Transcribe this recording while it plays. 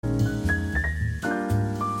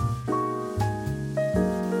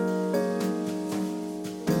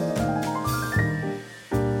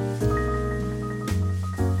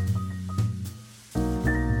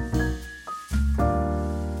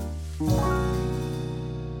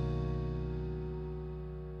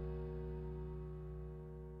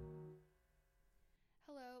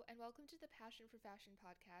welcome to the Passion for Fashion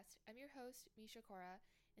podcast. I'm your host, Misha Kaura.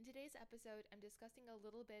 In today's episode, I'm discussing a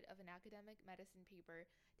little bit of an academic medicine paper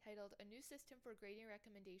titled A New System for Grading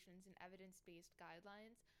Recommendations and Evidence-Based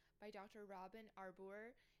Guidelines by Dr. Robin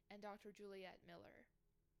Harbour and Dr. Juliette Miller.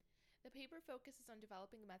 The paper focuses on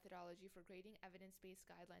developing a methodology for grading evidence-based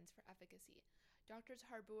guidelines for efficacy. Doctors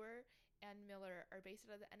Harbour and Miller are based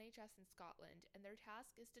out of the NHS in Scotland, and their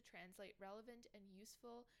task is to translate relevant and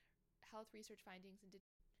useful health research findings into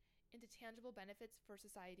tangible benefits for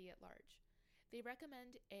society at large. They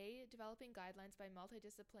recommend A. Developing guidelines by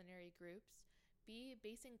multidisciplinary groups, B.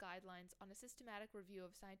 Basing guidelines on a systematic review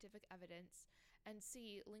of scientific evidence, and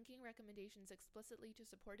C. Linking recommendations explicitly to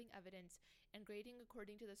supporting evidence and grading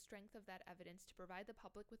according to the strength of that evidence to provide the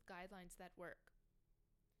public with guidelines that work.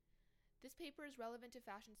 This paper is relevant to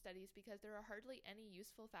fashion studies because there are hardly any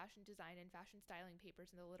useful fashion design and fashion styling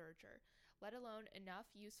papers in the literature, let alone enough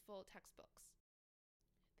useful textbooks.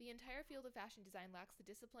 The entire field of fashion design lacks the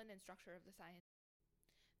discipline and structure of the science.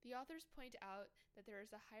 The authors point out that there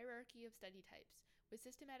is a hierarchy of study types, with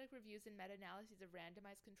systematic reviews and meta-analyses of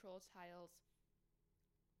randomized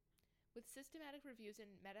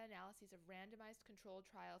controlled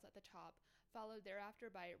trials at the top, followed thereafter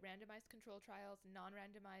by randomized controlled trials,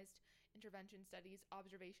 non-randomized intervention studies,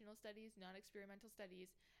 observational studies, non-experimental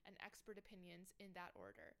studies, and expert opinions in that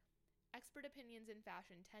order. Expert opinions in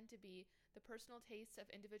fashion tend to be the personal tastes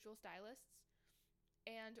of individual stylists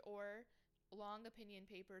and or long opinion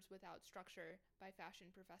papers without structure by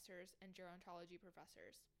fashion professors and gerontology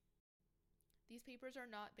professors. These papers are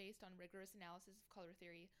not based on rigorous analysis of color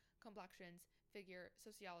theory, complexions, figure,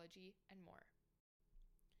 sociology, and more.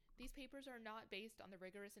 These papers are not based on the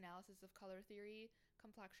rigorous analysis of color theory,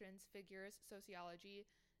 complexions, figures, sociology,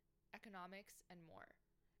 economics, and more.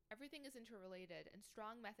 Everything is interrelated, and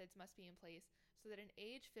strong methods must be in place so that an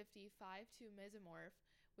age 50 5'2" mesomorph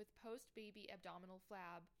with post-baby abdominal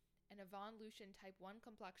flab and a von Lucian type 1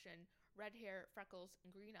 complexion, red hair, freckles,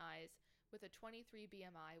 and green eyes with a 23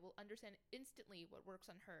 BMI will understand instantly what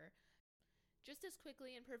works on her, just as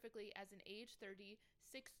quickly and perfectly as an age 30,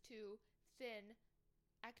 6'2", thin,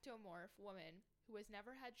 ectomorph woman who has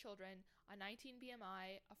never had children, a 19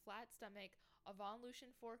 BMI, a flat stomach, a von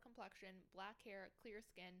Lucian 4 complexion, black hair, clear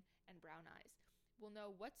skin, and brown eyes, will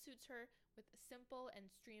know what suits her with simple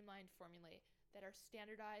and streamlined formulae that are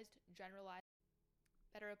standardized, generalized,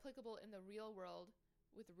 that are applicable in the real world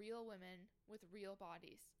with real women with real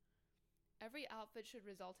bodies. Every outfit should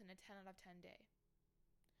result in a 10 out of 10 day.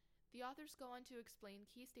 The authors go on to explain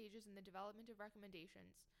key stages in the development of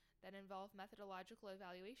recommendations that involve methodological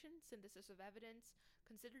evaluation, synthesis of evidence,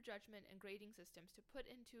 considered judgment, and grading systems to put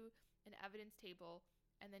into an evidence table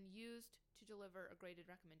and then used to deliver a graded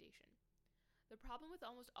recommendation. The problem with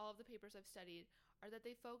almost all of the papers I've studied are that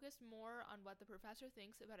they focus more on what the professor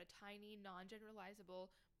thinks about a tiny,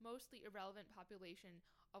 non-generalizable, mostly irrelevant population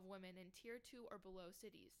of women in tier 2 or below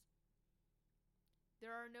cities.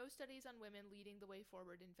 There are no studies on women leading the way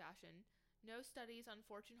forward in fashion, no studies on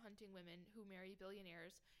fortune-hunting women who marry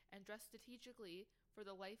billionaires and dress strategically for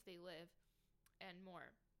the life they live, and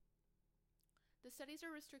more. The studies are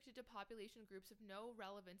restricted to population groups of no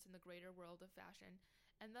relevance in the greater world of fashion,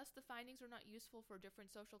 and thus the findings are not useful for different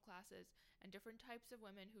social classes and different types of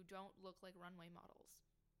women who don't look like runway models.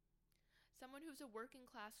 Someone who's a working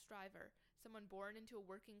class striver, someone born into a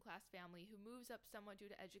working class family who moves up somewhat due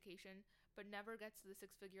to education but never gets to the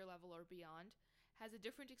six-figure level or beyond, has a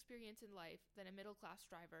different experience in life than a middle class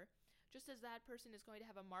striver, just as that person is going to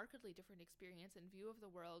have a markedly different experience and view of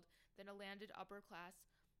the world than a landed upper class,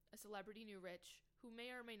 a celebrity new rich, who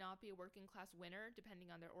may or may not be a working class winner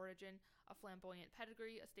depending on their origin, a flamboyant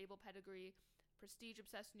pedigree, a stable pedigree,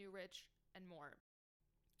 prestige-obsessed new rich, and more.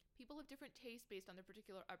 People have different tastes based on their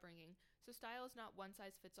particular upbringing, so style is not one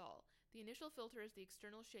size fits all. The initial filter is the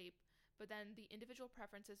external shape, but then the individual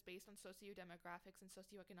preferences based on socio-demographics and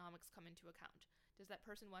socioeconomics come into account. Does that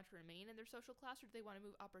person want to remain in their social class, or do they want to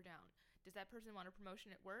move up or down? Does that person want a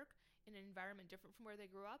promotion at work, in an environment different from where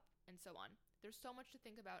they grew up, and so on? There's so much to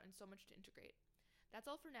think about and so much to integrate. That's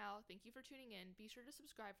all for now. Thank you for tuning in. Be sure to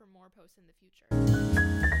subscribe for more posts in the future.